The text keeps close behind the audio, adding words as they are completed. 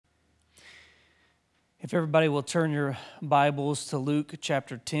If everybody will turn your Bibles to Luke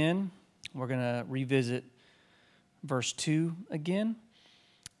chapter 10, we're going to revisit verse 2 again.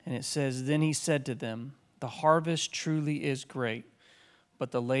 And it says, "Then he said to them, 'The harvest truly is great, but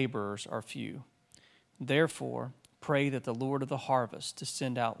the laborers are few. Therefore, pray that the Lord of the harvest to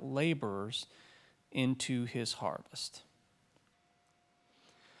send out laborers into his harvest.'"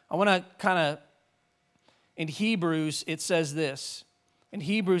 I want to in Hebrews, it says this. In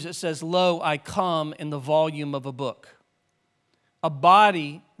Hebrews, it says, "Lo, I come in the volume of a book. A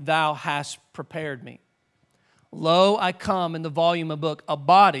body thou hast prepared me." Lo, I come in the volume of a book. A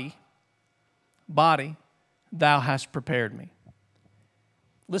body thou hast prepared me.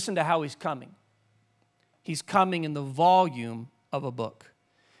 Listen to how he's coming. He's coming in the volume of a book.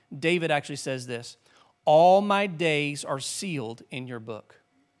 David actually says this, "All my days are sealed in your book."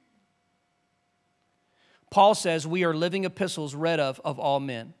 Paul says we are living epistles read of all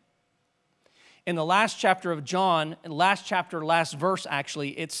men. In the last chapter of John, last verse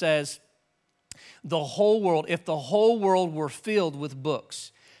actually, it says, if the whole world were filled with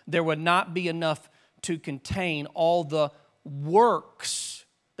books, there would not be enough to contain all the works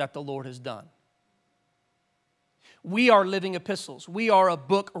that the Lord has done. We are living epistles. We are a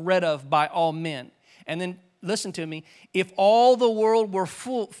book read of by all men. And then, listen to me, if all the world were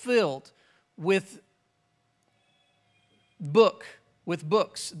filled with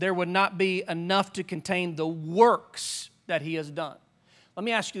books, there would not be enough to contain the works that he has done. Let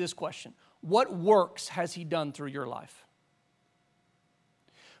me ask you this question. What works has he done through your life?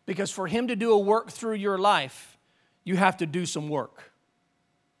 Because for him to do a work through your life, you have to do some work.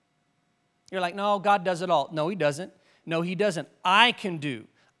 You're like, no, God does it all. No, he doesn't. No, he doesn't. I can do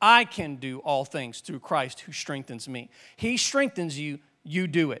all things through Christ who strengthens me. He strengthens you, you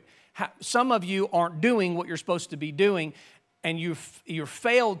do it. Some of you aren't doing what you're supposed to be doing, and you're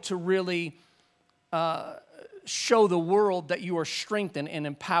failed to really show the world that you are strengthened and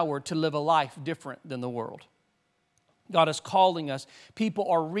empowered to live a life different than the world. God is calling us. People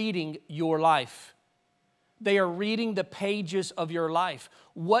are reading your life. They are reading the pages of your life.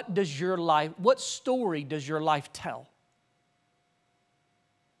 What story does your life tell?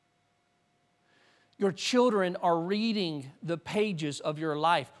 Your children are reading the pages of your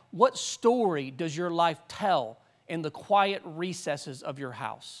life. What story does your life tell in the quiet recesses of your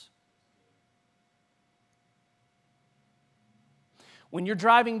house? When you're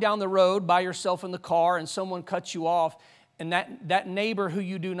driving down the road by yourself in the car and someone cuts you off, and that neighbor who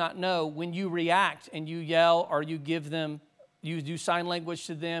you do not know, when you react and you yell or you do sign language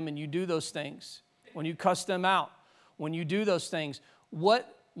to them and you do those things, when you cuss them out, when you do those things,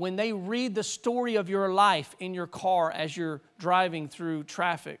 when they read the story of your life in your car as you're driving through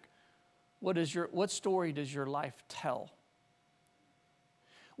traffic, what story does your life tell?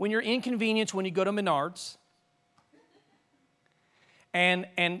 When you're inconvenienced, when you go to Menards,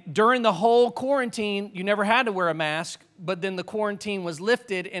 and during the whole quarantine, you never had to wear a mask, but then the quarantine was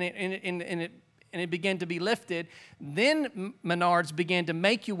lifted and it began to be lifted. Then Menards began to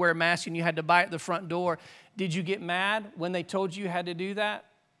make you wear a mask and you had to buy it at the front door. Did you get mad when they told you had to do that?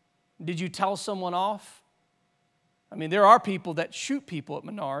 Did you tell someone off? I mean, there are people that shoot people at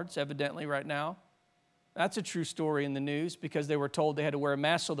Menards, evidently, right now. That's a true story in the news because they were told they had to wear a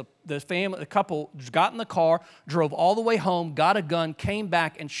mask. So the couple got in the car, drove all the way home, got a gun, came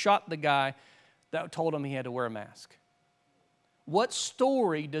back, and shot the guy that told him he had to wear a mask. What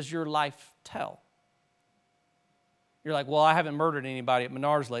story does your life tell? You're like, well, I haven't murdered anybody at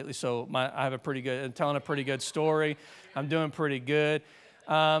Menards lately, so I'm telling a pretty good story. I'm doing pretty good.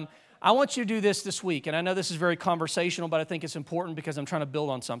 I want you to do this week, and I know this is very conversational, but I think it's important because I'm trying to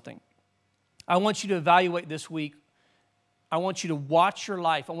build on something. I want you to evaluate this week. I want you to watch your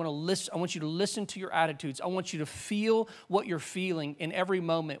life. I want you to listen to your attitudes. I want you to feel what you're feeling in every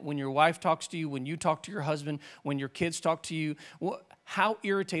moment when your wife talks to you, when you talk to your husband, when your kids talk to you. How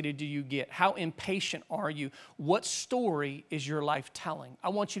irritated do you get? How impatient are you? What story is your life telling? I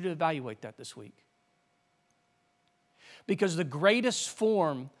want you to evaluate that this week. Because the greatest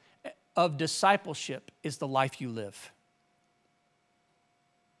form of discipleship is the life you live.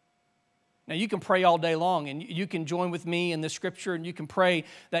 Now, you can pray all day long, and you can join with me in the scripture, and you can pray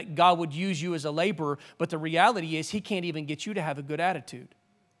that God would use you as a laborer, but the reality is He can't even get you to have a good attitude.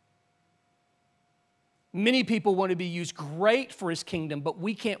 Many people want to be used great for His kingdom, but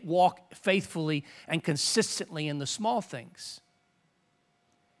we can't walk faithfully and consistently in the small things.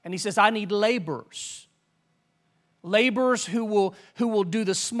 And He says, I need laborers. Laborers who will do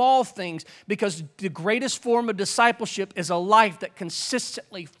the small things, because the greatest form of discipleship is a life that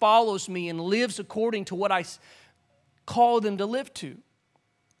consistently follows me and lives according to what I call them to live to.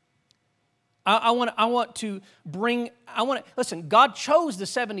 Listen, God chose the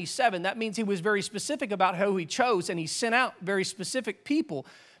 77. That means he was very specific about who he chose, and he sent out very specific people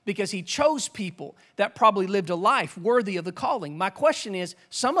because he chose people that probably lived a life worthy of the calling. My question is,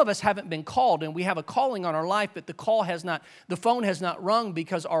 some of us haven't been called, and we have a calling on our life, but the phone has not rung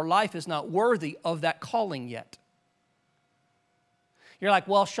because our life is not worthy of that calling yet. You're like,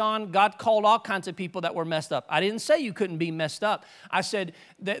 well, Sean, God called all kinds of people that were messed up. I didn't say you couldn't be messed up. I said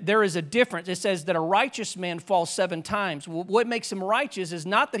that there is a difference. It says that a righteous man falls 7 times. Well, what makes him righteous is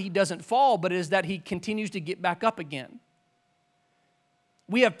not that he doesn't fall, but is that he continues to get back up again.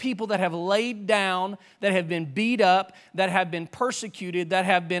 We have people that have laid down, that have been beat up, that have been persecuted, that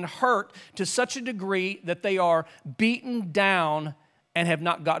have been hurt to such a degree that they are beaten down and have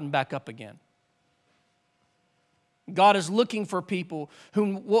not gotten back up again. God is looking for people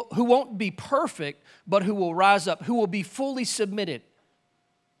who won't be perfect, but who will rise up, who will be fully submitted.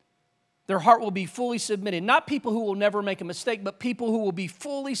 Their heart will be fully submitted. Not people who will never make a mistake, but people who will be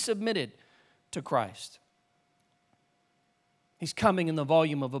fully submitted to Christ. He's coming in the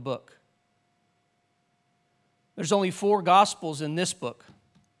volume of a book. There's only 4 gospels in this book,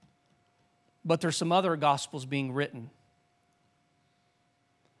 but there's some other gospels being written.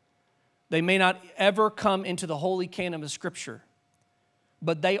 They may not ever come into the holy canon of Scripture,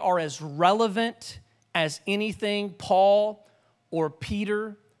 but they are as relevant as anything Paul or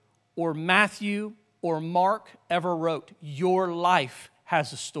Peter or Matthew or Mark ever wrote. Your life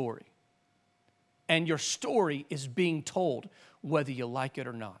has a story, and your story is being told whether you like it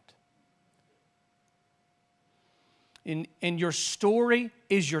or not. And your story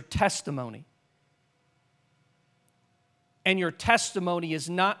is your testimony. And your testimony is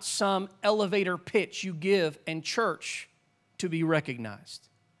not some elevator pitch you give in church to be recognized.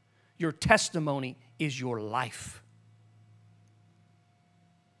 Your testimony is your life.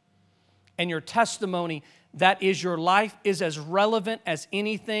 And your testimony that is your life is as relevant as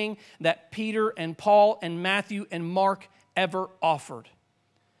anything that Peter and Paul and Matthew and Mark ever offered.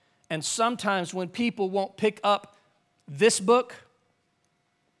 And sometimes when people won't pick up this book,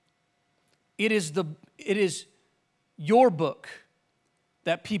 it is your book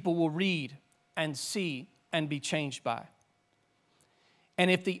that people will read and see and be changed by.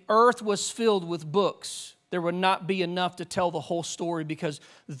 And if the earth was filled with books, there would not be enough to tell the whole story, because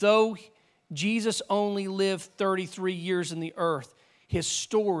though Jesus only lived 33 years in the earth, his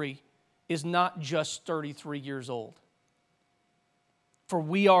story is not just 33 years old. For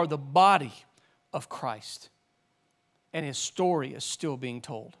we are the body of Christ, and his story is still being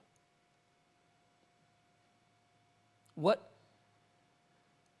told.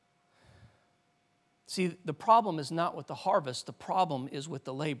 See, the problem is not with the harvest, the problem is with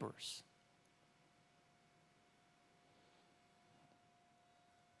the laborers.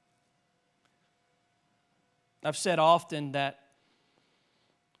 I've said often that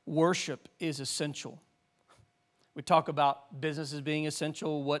worship is essential. We talk about businesses being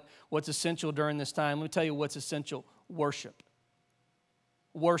essential, what's essential during this time. Let me tell you what's essential. Worship.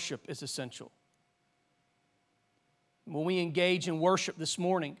 Worship is essential. When we engage in worship this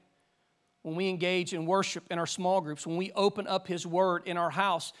morning, when we engage in worship in our small groups, when we open up His Word in our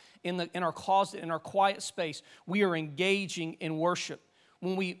house, in our closet, in our quiet space, we are engaging in worship.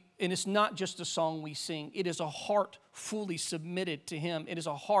 And it's not just a song we sing. It is a heart fully submitted to Him. It is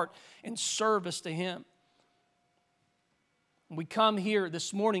a heart in service to Him. We come here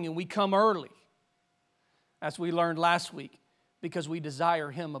this morning and we come early, as we learned last week, because we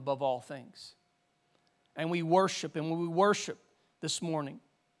desire Him above all things. And we worship, and when we worship this morning,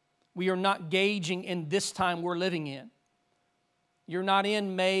 we are not gauging in this time we're living in. You're not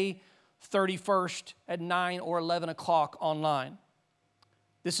in May 31st at 9 or 11 o'clock online.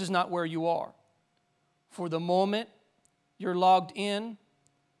 This is not where you are. For the moment you're logged in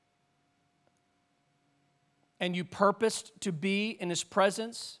and you purposed to be in His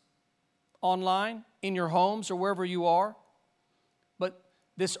presence online, in your homes or wherever you are, but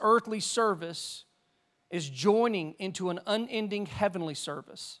this earthly service is joining into an unending heavenly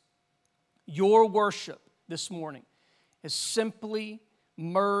service. Your worship this morning is simply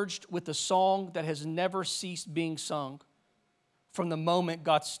merged with a song that has never ceased being sung from the moment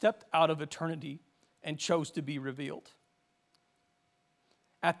God stepped out of eternity and chose to be revealed.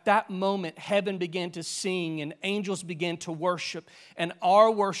 At that moment, heaven began to sing and angels began to worship, and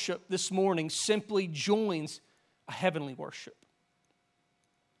our worship this morning simply joins a heavenly worship.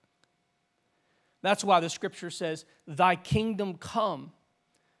 That's why the Scripture says, "Thy kingdom come,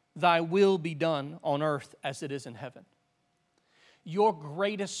 thy will be done on earth as it is in heaven." Your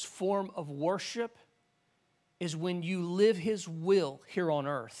greatest form of worship is when you live His will here on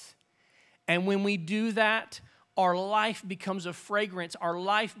earth And when we do that, our life becomes a fragrance. Our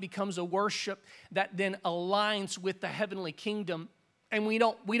life becomes a worship that then aligns with the heavenly kingdom. And we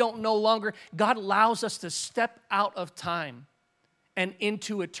don't no longer, God allows us to step out of time and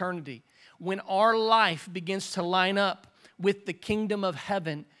into eternity. When our life begins to line up with the kingdom of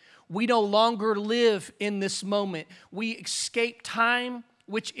heaven, we no longer live in this moment. We escape time,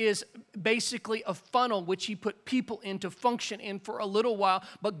 which is basically a funnel which He put people in to function in for a little while,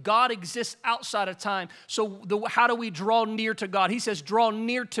 but God exists outside of time. So how do we draw near to God? He says, draw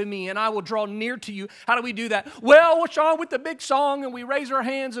near to me and I will draw near to you. How do we do that? Well, what's wrong with the big song and we raise our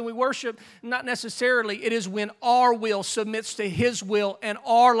hands and we worship? Not necessarily. It is when our will submits to His will and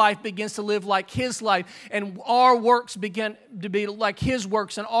our life begins to live like His life and our works begin to be like His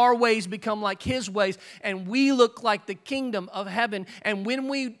works and our ways become like His ways and we look like the kingdom of heaven. And when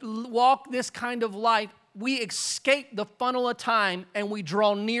we walk this kind of life, we escape the funnel of time and we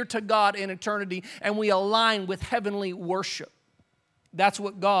draw near to God in eternity and we align with heavenly worship. That's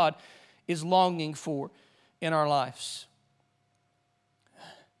what God is longing for in our lives.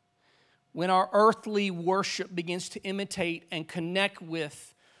 When our earthly worship begins to imitate and connect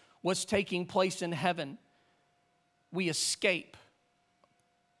with what's taking place in heaven, we escape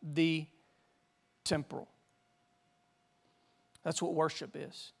the temporal. That's what worship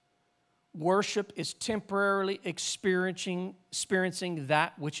is. Worship is temporarily experiencing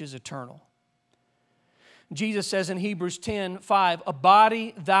that which is eternal. Jesus says in Hebrews 10:5, a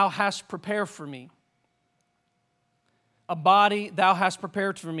body thou hast prepared for me. A body thou hast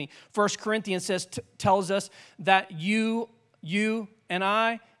prepared for me. 1 Corinthians tells us that you and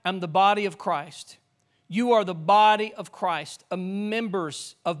I am the body of Christ. You are the body of Christ,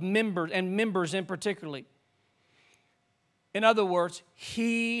 members in particularly. In other words,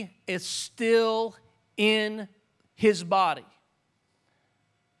 He is still in His body.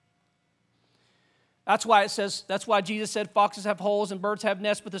 That's why Jesus said, foxes have holes and birds have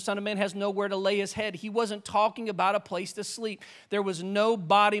nests, but the Son of Man has nowhere to lay His head. He wasn't talking about a place to sleep. There was no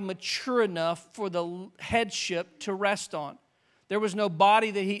body mature enough for the headship to rest on. There was no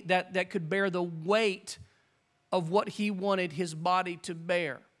body that could bear the weight of what He wanted His body to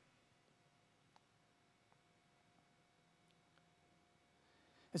bear.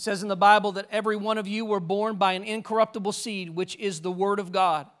 It says in the Bible that every one of you were born by an incorruptible seed, which is the Word of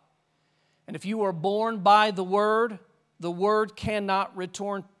God. And if you are born by the Word cannot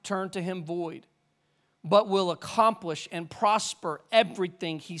turn to Him void, but will accomplish and prosper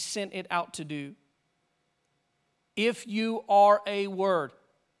everything He sent it out to do. If you are a Word,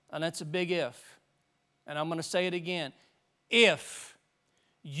 and that's a big if, and I'm going to say it again, if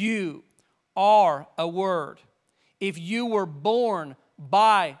you are a Word, if you were born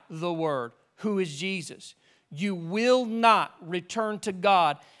by the Word, who is Jesus, you will not return to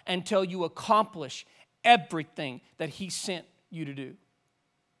God until you accomplish everything that He sent you to do.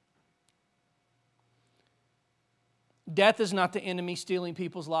 Death is not the enemy stealing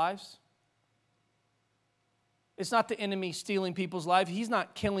people's lives. It's not the enemy stealing people's lives. He's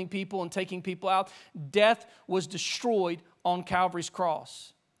not killing people and taking people out. Death was destroyed on Calvary's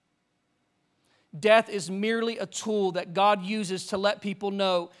cross. Death is merely a tool that God uses to let people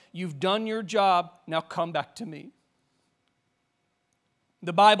know, you've done your job, now come back to me.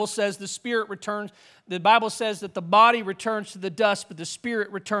 The Bible says the Bible says that the body returns to the dust, but the spirit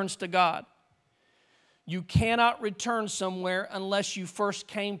returns to God. You cannot return somewhere unless you first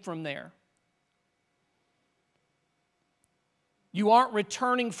came from there. You aren't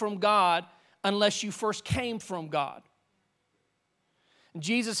returning from God unless you first came from God.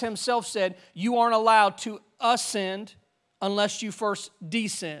 Jesus Himself said, you aren't allowed to ascend unless you first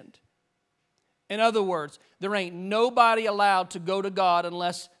descend. In other words, there ain't nobody allowed to go to God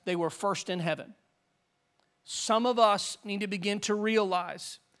unless they were first in heaven. Some of us need to begin to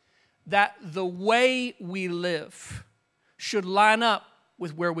realize that the way we live should line up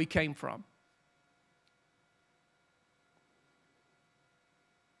with where we came from.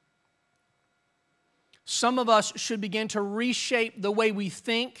 Some of us should begin to reshape the way we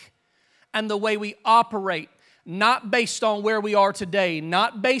think and the way we operate, not based on where we are today,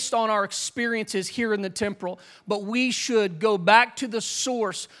 not based on our experiences here in the temporal, but we should go back to the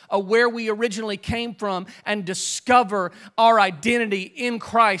source of where we originally came from and discover our identity in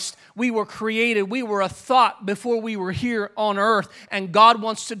Christ. We were created, we were a thought before we were here on earth, and God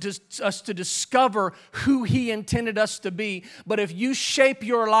wants us to discover who He intended us to be. But if you shape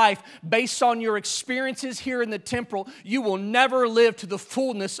your life based on your experiences here in the temporal, you will never live to the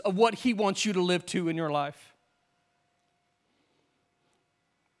fullness of what He wants you to live to in your life.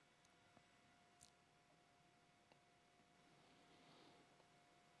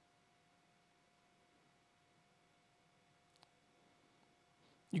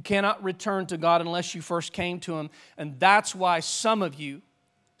 You cannot return to God unless you first came to Him. And that's why some of you,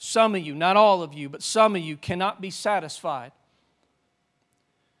 not all of you, but some of you cannot be satisfied.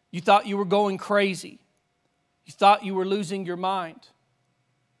 You thought you were going crazy. You thought you were losing your mind.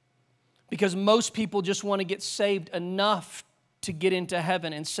 Because most people just want to get saved enough to get into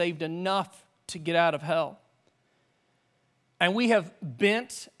heaven and saved enough to get out of hell. And we have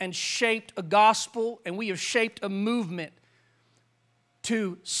bent and shaped a gospel, and we have shaped a movement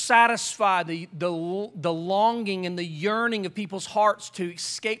to satisfy the longing and the yearning of people's hearts to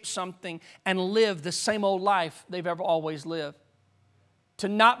escape something and live the same old life they've ever always lived. To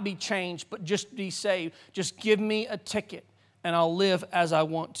not be changed, but just be saved. Just give me a ticket and I'll live as I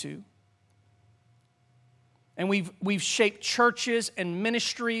want to. And we've shaped churches and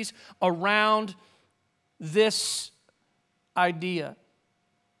ministries around this idea.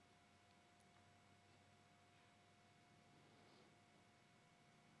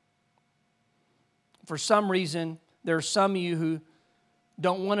 For some reason, there are some of you who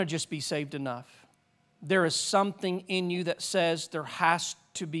don't want to just be saved enough. There is something in you that says there has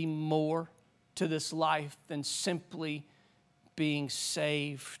to be more to this life than simply being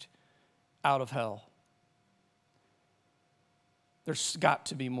saved out of hell. There's got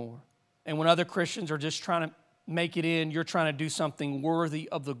to be more. And when other Christians are just trying to make it in, you're trying to do something worthy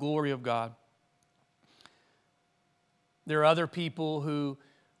of the glory of God. There are other people who,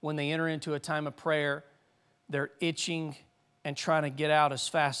 when they enter into a time of prayer, they're itching and trying to get out as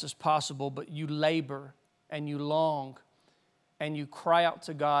fast as possible, but you labor and you long and you cry out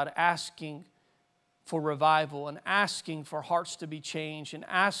to God asking for revival and asking for hearts to be changed and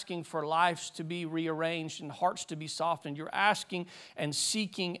asking for lives to be rearranged and hearts to be softened. You're asking and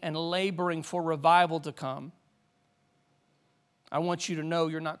seeking and laboring for revival to come. I want you to know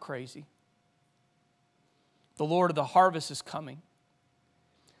you're not crazy. The Lord of the harvest is coming,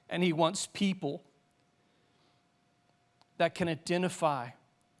 and He wants people that can identify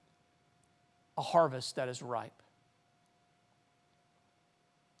a harvest that is ripe.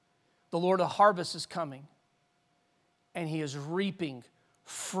 The Lord of the harvest is coming, and He is reaping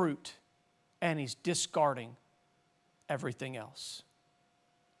fruit, and He's discarding everything else.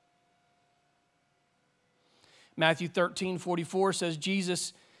 Matthew 13:44 says,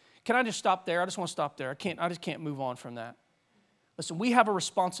 Jesus, can I just stop there? I just want to stop there. I just can't move on from that. Listen, we have a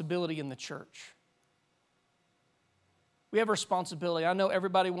responsibility in the church. We have a responsibility. I know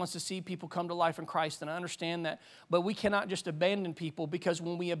everybody wants to see people come to life in Christ, and I understand that. But we cannot just abandon people, because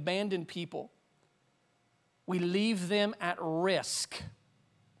when we abandon people, we leave them at risk.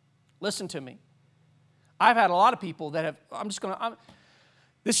 Listen to me. I've had a lot of people that have,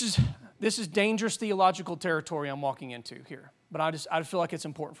 this is dangerous theological territory I'm walking into here. But I feel like it's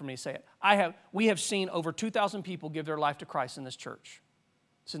important for me to say it. We have seen over 2,000 people give their life to Christ in this church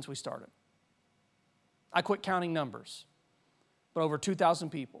since we started. I quit counting numbers, but over 2,000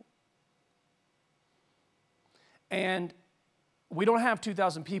 people. And we don't have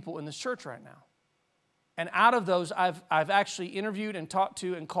 2,000 people in this church right now. And out of those, I've actually interviewed and talked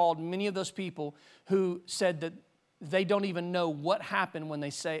to and called many of those people who said that they don't even know what happened when they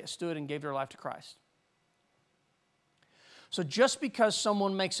stood and gave their life to Christ. So just because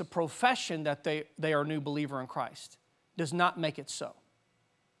someone makes a profession that they are a new believer in Christ does not make it so.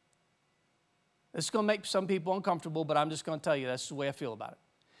 It's going to make some people uncomfortable, but I'm just going to tell you that's the way I feel about it.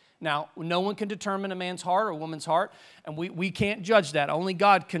 Now, no one can determine a man's heart or a woman's heart, and we can't judge that. Only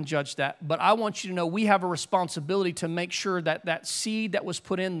God can judge that. But I want you to know we have a responsibility to make sure that that seed that was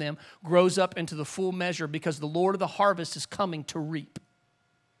put in them grows up into the full measure, because the Lord of the harvest is coming to reap.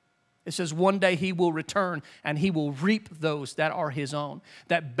 It says one day He will return and He will reap those that are His own,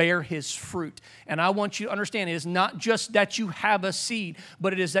 that bear His fruit. And I want you to understand, it is not just that you have a seed,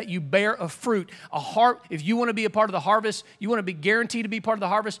 but it is that you bear a fruit. If you want to be a part of the harvest, you want to be guaranteed to be part of the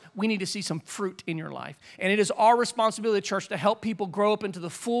harvest, we need to see some fruit in your life. And it is our responsibility, church, to help people grow up into the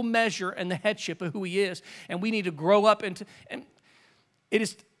full measure and the headship of who He is. And we need to grow up into, and it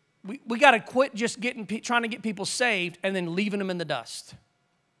is, we got to quit just trying to get people saved and then leaving them in the dust.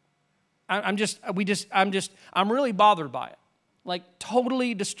 I'm really bothered by it, like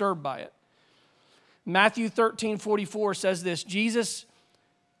totally disturbed by it. Matthew 13:44 says this.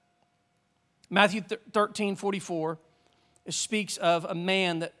 Matthew 13:44 speaks of a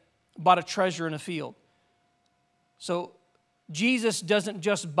man that bought a treasure in a field. So Jesus doesn't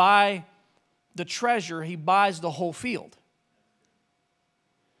just buy the treasure, He buys the whole field.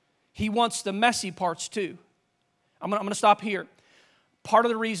 He wants the messy parts too. I'm going to stop here. Part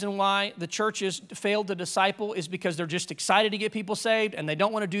of the reason why the churches failed to disciple is because they're just excited to get people saved and they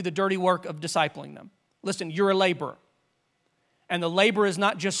don't want to do the dirty work of discipling them. Listen, you're a laborer. And the labor is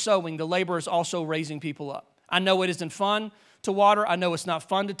not just sowing, the labor is also raising people up. I know it isn't fun to water. I know it's not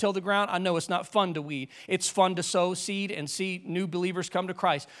fun to till the ground. I know it's not fun to weed. It's fun to sow seed and see new believers come to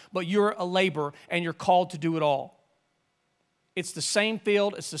Christ. But you're a laborer and you're called to do it all. It's the same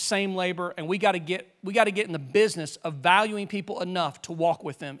field, it's the same labor, and we got to get in the business of valuing people enough to walk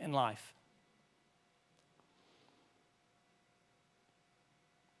with them in life.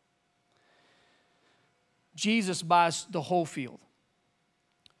 Jesus buys the whole field.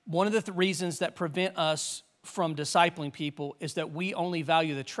 One of the reasons that prevent us from discipling people is that we only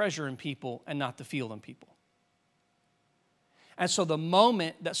value the treasure in people and not the field in people. And so the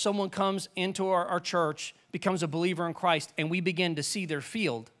moment that someone comes into our church, becomes a believer in Christ, and we begin to see their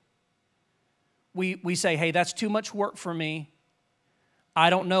field, we say, hey, that's too much work for me. I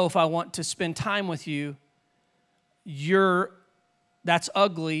don't know if I want to spend time with you. That's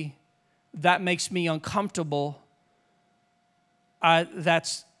ugly. That makes me uncomfortable.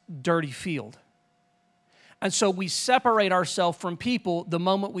 That's dirty field. And so we separate ourselves from people the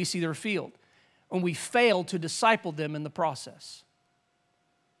moment we see their field, and we fail to disciple them in the process.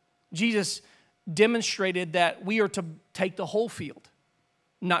 Jesus demonstrated that we are to take the whole field,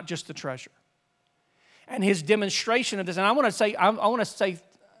 not just the treasure. And his demonstration of this, and I want to say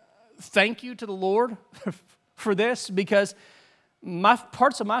thank you to the Lord for this, because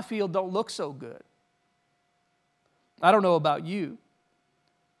parts of my field don't look so good. I don't know about you.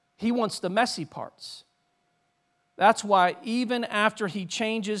 He wants the messy parts. That's why even after he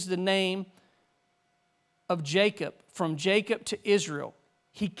changes the name of Jacob from Jacob to Israel,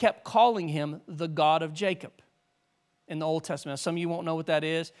 he kept calling him the God of Jacob in the Old Testament. Some of you won't know what that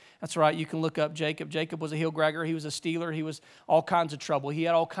is. That's right, you can look up Jacob. Jacob was a heel grabber. He was a stealer. He was all kinds of trouble. He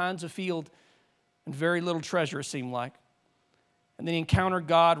had all kinds of field and very little treasure, it seemed like. And then he encountered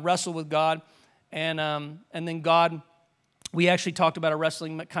God, wrestled with God, and then God, we actually talked about a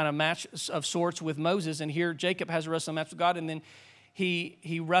wrestling kind of match of sorts with Moses, and here Jacob has a wrestling match with God, and then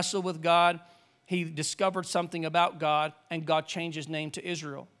he wrestled with God. He discovered something about God, and God changed his name to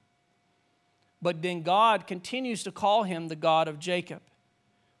Israel. But then God continues to call him the God of Jacob.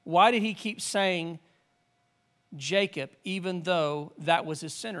 Why did he keep saying Jacob, even though that was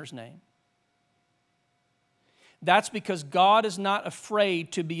his sinner's name? That's because God is not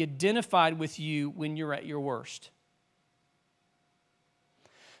afraid to be identified with you when you're at your worst.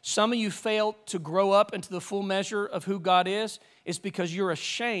 Some of you fail to grow up into the full measure of who God is because you're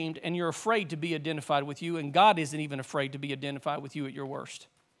ashamed and you're afraid to be identified with you, and God isn't even afraid to be identified with you at your worst.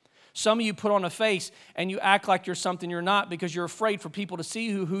 Some of you put on a face and you act like you're something you're not because you're afraid for people to see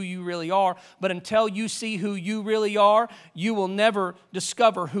who you really are, but until you see who you really are, you will never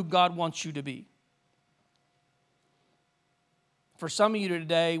discover who God wants you to be. For some of you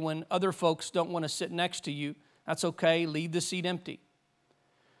today, when other folks don't want to sit next to you, that's okay, leave the seat empty.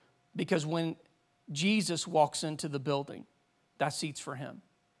 Because when Jesus walks into the building, that seat's for him.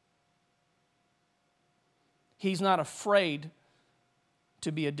 He's not afraid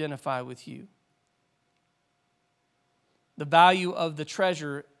to be identified with you. The value of the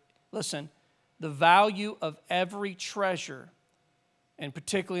treasure, listen, the value of every treasure, and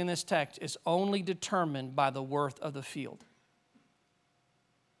particularly in this text, is only determined by the worth of the field.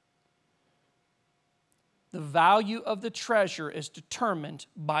 The value of the treasure is determined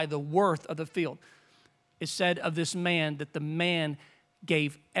by the worth of the field. It said of this man that the man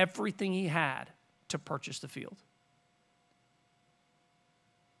gave everything he had to purchase the field.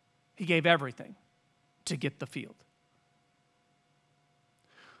 He gave everything to get the field.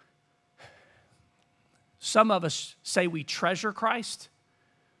 Some of us say we treasure Christ,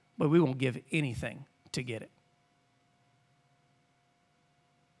 but we won't give anything to get it.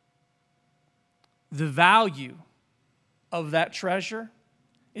 The value of that treasure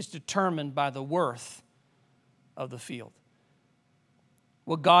is determined by the worth of the field.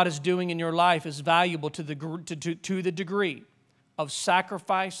 What God is doing in your life is valuable to the degree of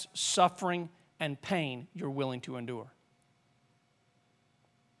sacrifice, suffering, and pain you're willing to endure.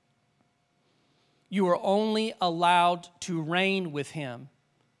 You are only allowed to reign with him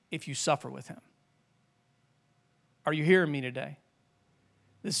if you suffer with him. Are you hearing me today?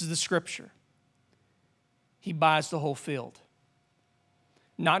 This is the scripture. He buys the whole field.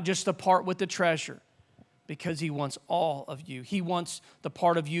 Not just the part with the treasure, because he wants all of you. He wants the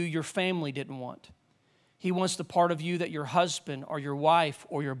part of you your family didn't want. He wants the part of you that your husband or your wife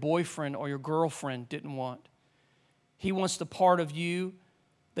or your boyfriend or your girlfriend didn't want. He wants the part of you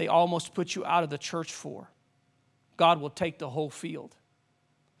they almost put you out of the church for. God will take the whole field.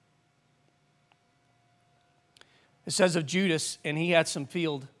 It says of Judas, and he had some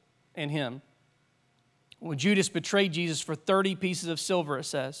field in him. When Judas betrayed Jesus for 30 pieces of silver, it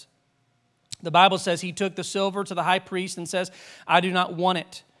says. The Bible says he took the silver to the high priest and says, I do not want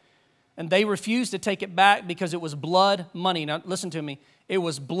it. And they refused to take it back because it was blood money. Now listen to me. It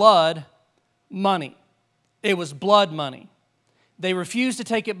was blood money. It was blood money. They refused to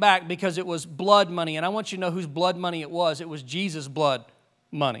take it back because it was blood money. And I want you to know whose blood money it was. It was Jesus' blood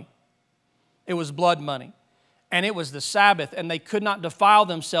money. It was blood money. And it was the Sabbath, and they could not defile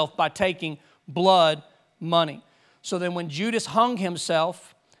themselves by taking blood money. So then when Judas hung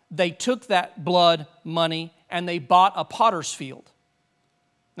himself, they took that blood money and they bought a potter's field.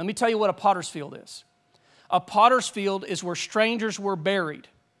 Let me tell you what a potter's field is. A potter's field is where strangers were buried,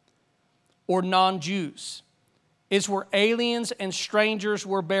 or non-Jews. It's where aliens and strangers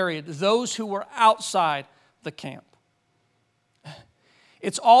were buried, those who were outside the camp.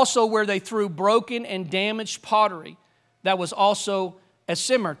 It's also where they threw broken and damaged pottery that was also a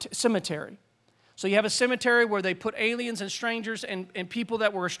cemetery. So you have a cemetery where they put aliens and strangers and people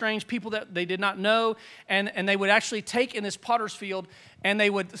that were estranged, people that they did not know, and they would actually take in this potter's field and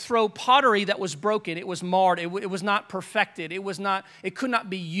they would throw pottery that was broken. It was marred. It was not perfected. It could not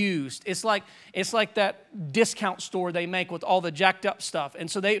be used. It's like that discount store they make with all the jacked up stuff.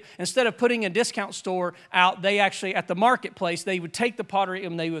 And so they, instead of putting a discount store out, they actually, at the marketplace, they would take the pottery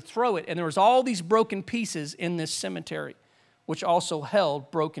and they would throw it. And there was all these broken pieces in this cemetery, which also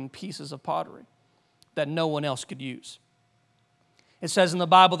held broken pieces of pottery that no one else could use. It says in the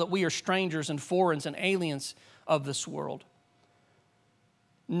Bible that we are strangers and foreigners and aliens of this world,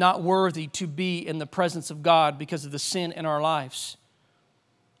 not worthy to be in the presence of God because of the sin in our lives.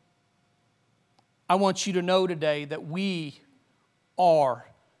 I want you to know today that we are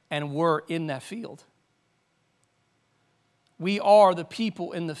and were in that field. We are the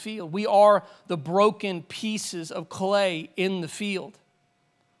people in the field. We are the broken pieces of clay in the field.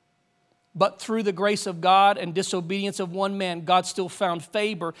 But through the grace of God and disobedience of one man, God still found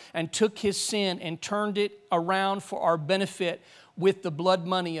favor and took his sin and turned it around for our benefit with the blood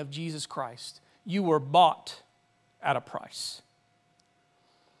money of Jesus Christ. You were bought at a price.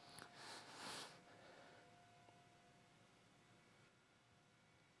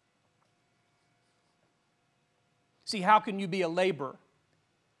 See, how can you be a laborer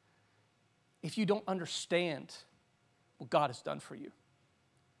if you don't understand what God has done for you?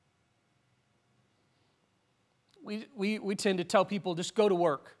 We tend to tell people, just go to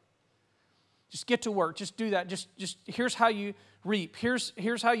work. Just get to work. Just do that. Just here's how you reap.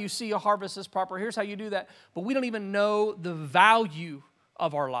 Here's how you see a harvest is proper. Here's how you do that. But we don't even know the value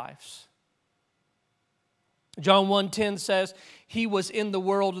of our lives. John 1:10 says, He was in the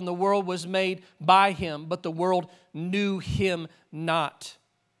world, and the world was made by Him, but the world knew Him not.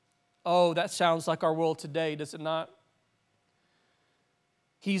 Oh, that sounds like our world today, does it not?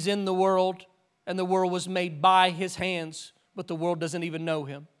 He's in the world, and the world was made by His hands, but the world doesn't even know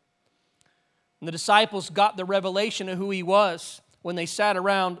Him. And the disciples got the revelation of who He was when they sat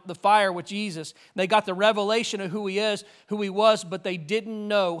around the fire with Jesus. They got the revelation of who He is, who He was, but they didn't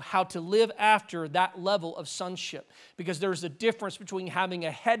know how to live after that level of sonship. Because there's a difference between having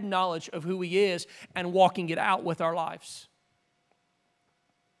a head knowledge of who He is and walking it out with our lives.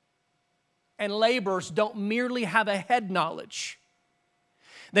 And laborers don't merely have a head knowledge.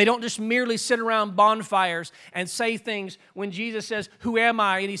 They don't just merely sit around bonfires and say things when Jesus says, who am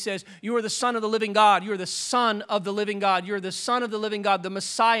I? And He says, you are the Son of the living God. You are the Son of the living God. You are the Son of the living God, the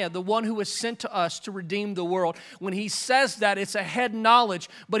Messiah, the one who was sent to us to redeem the world. When He says that, it's a head knowledge,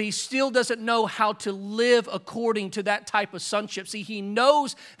 but He still doesn't know how to live according to that type of sonship. See, He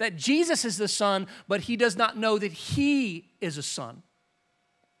knows that Jesus is the Son, but He does not know that He is a Son.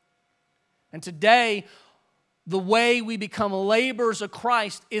 And today, the way we become laborers of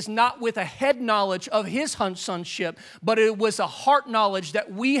Christ is not with a head knowledge of His sonship, but it was a heart knowledge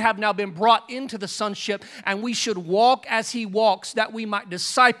that we have now been brought into the sonship, and we should walk as He walks, that we might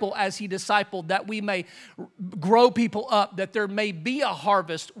disciple as He discipled, that we may grow people up, that there may be a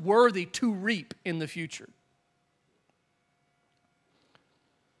harvest worthy to reap in the future.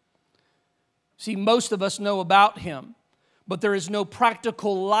 See, most of us know about Him, but there is no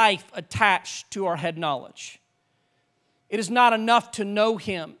practical life attached to our head knowledge. It is not enough to know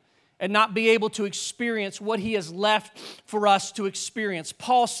Him and not be able to experience what He has left for us to experience.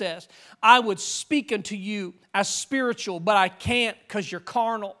 Paul says, I would speak unto you as spiritual, but I can't because you're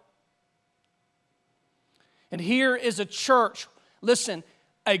carnal. And here is a church, listen,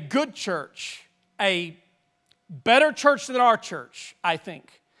 a good church, a better church than our church, I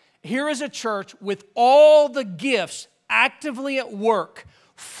think. Here is a church with all the gifts actively at work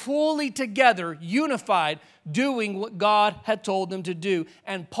fully together, unified, doing what God had told them to do.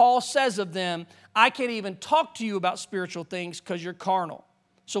 And Paul says of them, I can't even talk to you about spiritual things because you're carnal.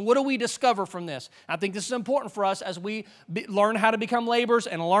 So what do we discover from this? I think this is important for us as we learn how to become laborers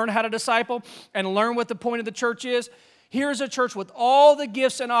and learn how to disciple and learn what the point of the church is. Here's a church with all the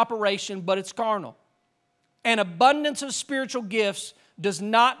gifts in operation, but it's carnal. An abundance of spiritual gifts does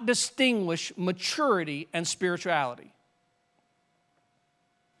not distinguish maturity and spirituality.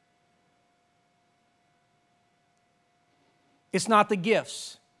 It's not the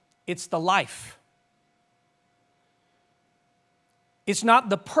gifts, it's the life. It's not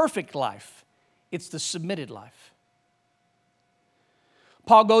the perfect life, it's the submitted life.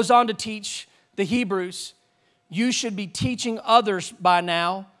 Paul goes on to teach the Hebrews, you should be teaching others by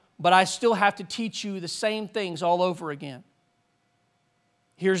now, but I still have to teach you the same things all over again.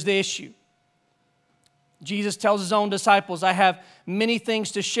 Here's the issue. Jesus tells his own disciples, I have many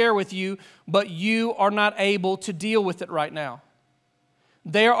things to share with you, but you are not able to deal with it right now.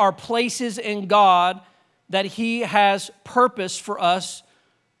 There are places in God that He has purpose for us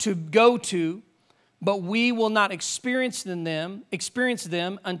to go to, but we will not experience them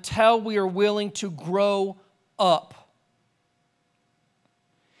until we are willing to grow up.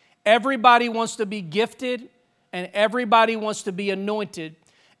 Everybody wants to be gifted, and everybody wants to be anointed,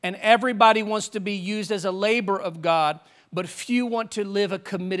 and everybody wants to be used as a laborer of God, but few want to live a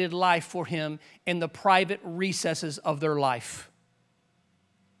committed life for Him in the private recesses of their life.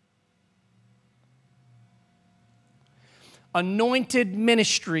 Anointed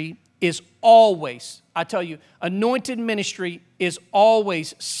ministry is always, I tell you, anointed ministry is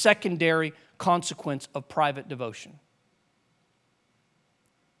always secondary consequence of private devotion.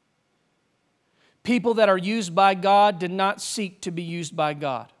 People that are used by God did not seek to be used by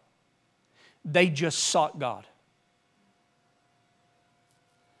God. They just sought God.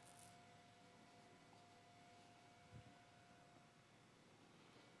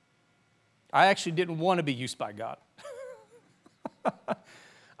 I actually didn't want to be used by God.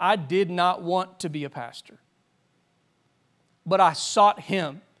 I did not want to be a pastor. But I sought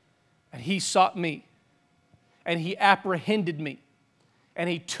Him, and He sought me, and He apprehended me, and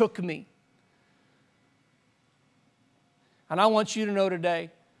He took me. And I want you to know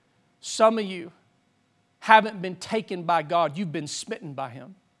today, some of you haven't been taken by God, you've been smitten by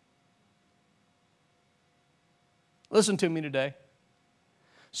Him. Listen to me today.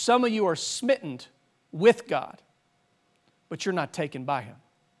 Some of you are smitten with God, but you're not taken by Him.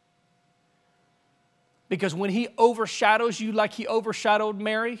 Because when He overshadows you like He overshadowed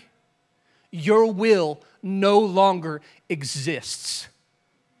Mary, your will no longer exists.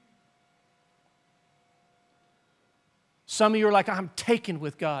 Some of you are like, I'm taken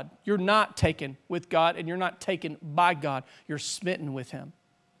with God. You're not taken with God, and you're not taken by God. You're smitten with Him.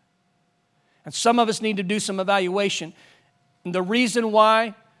 And some of us need to do some evaluation. And the reason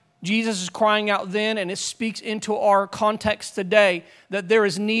why Jesus is crying out then, and it speaks into our context today, that there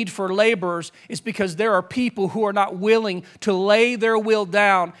is need for laborers, is because there are people who are not willing to lay their will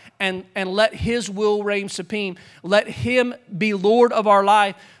down and let His will reign supreme. Let Him be Lord of our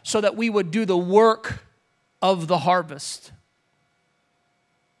life so that we would do the work of the harvest.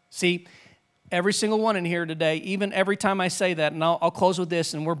 See, every single one in here today, even every time I say that, and I'll close with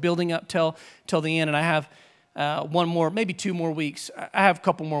this, and we're building up till the end, and I have one more, maybe 2 more weeks. I have a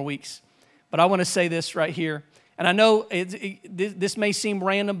couple more weeks. But I want to say this right here. And I know this may seem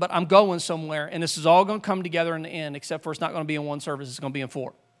random, but I'm going somewhere. And this is all going to come together in the end, except for it's not going to be in one service. It's going to be in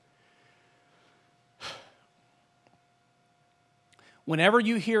 4. Whenever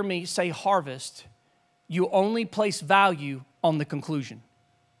you hear me say harvest, you only place value on the conclusion.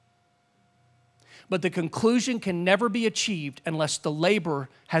 But the conclusion can never be achieved unless the labor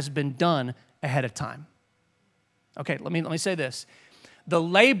has been done ahead of time. Okay, let me say this. The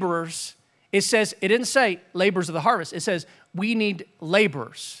laborers, it didn't say laborers of the harvest. It says we need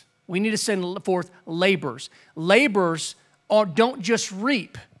laborers. We need to send forth laborers. Laborers don't just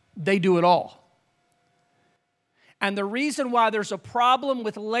reap, they do it all. And the reason why there's a problem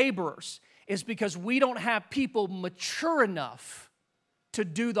with laborers is because we don't have people mature enough to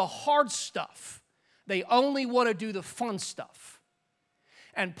do the hard stuff. They only want to do the fun stuff.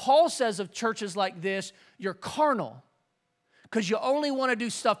 And Paul says of churches like this, you're carnal because you only want to do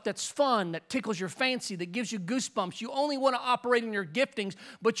stuff that's fun, that tickles your fancy, that gives you goosebumps. You only want to operate in your giftings,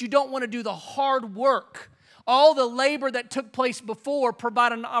 but you don't want to do the hard work. All the labor that took place before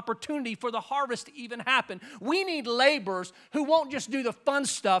provided an opportunity for the harvest to even happen. We need laborers who won't just do the fun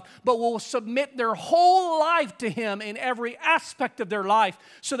stuff, but will submit their whole life to Him in every aspect of their life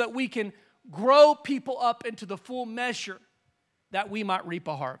so that we can grow people up into the full measure that we might reap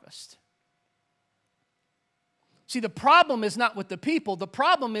a harvest. See, the problem is not with the people. The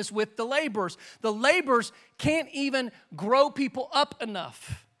problem is with the laborers. The laborers can't even grow people up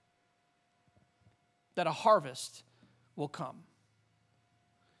enough that a harvest will come.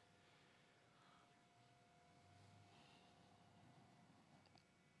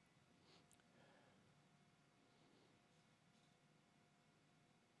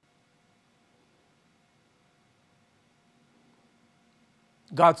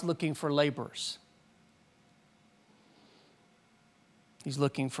 God's looking for laborers. He's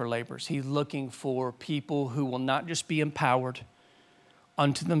looking for laborers. He's looking for people who will not just be empowered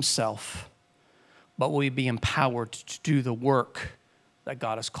unto themselves, but will be empowered to do the work that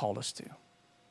God has called us to.